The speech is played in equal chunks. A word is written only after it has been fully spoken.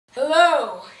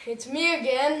Hello, it's me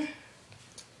again.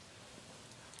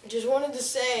 I just wanted to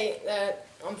say that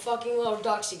I'm fucking little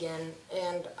ducks again,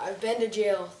 and I've been to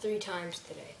jail 3 times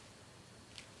today.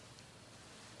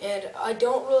 And I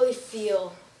don't really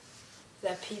feel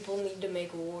that people need to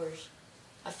make wars.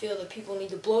 I feel that people need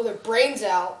to blow their brains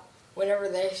out whenever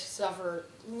they suffer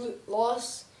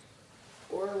loss,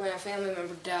 or when a family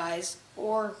member dies,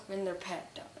 or when their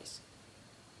pet dies.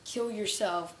 Kill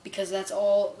yourself, because that's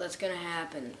all that's going to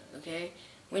happen, okay?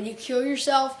 When you kill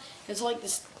yourself, it's like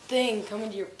this thing coming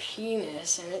to your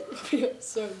penis, and it feels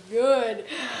so good.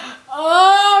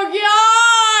 Oh,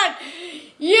 God!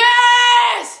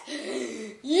 Yes!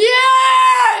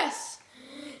 Yes!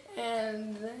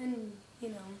 And then,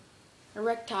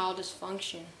 erectile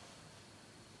dysfunction.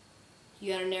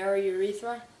 You got a narrow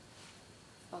urethra?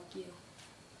 Fuck you.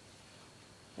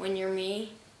 When you're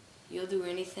me, you'll do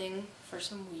anything for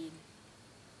some weed.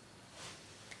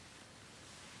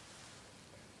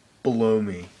 Blow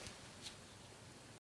me.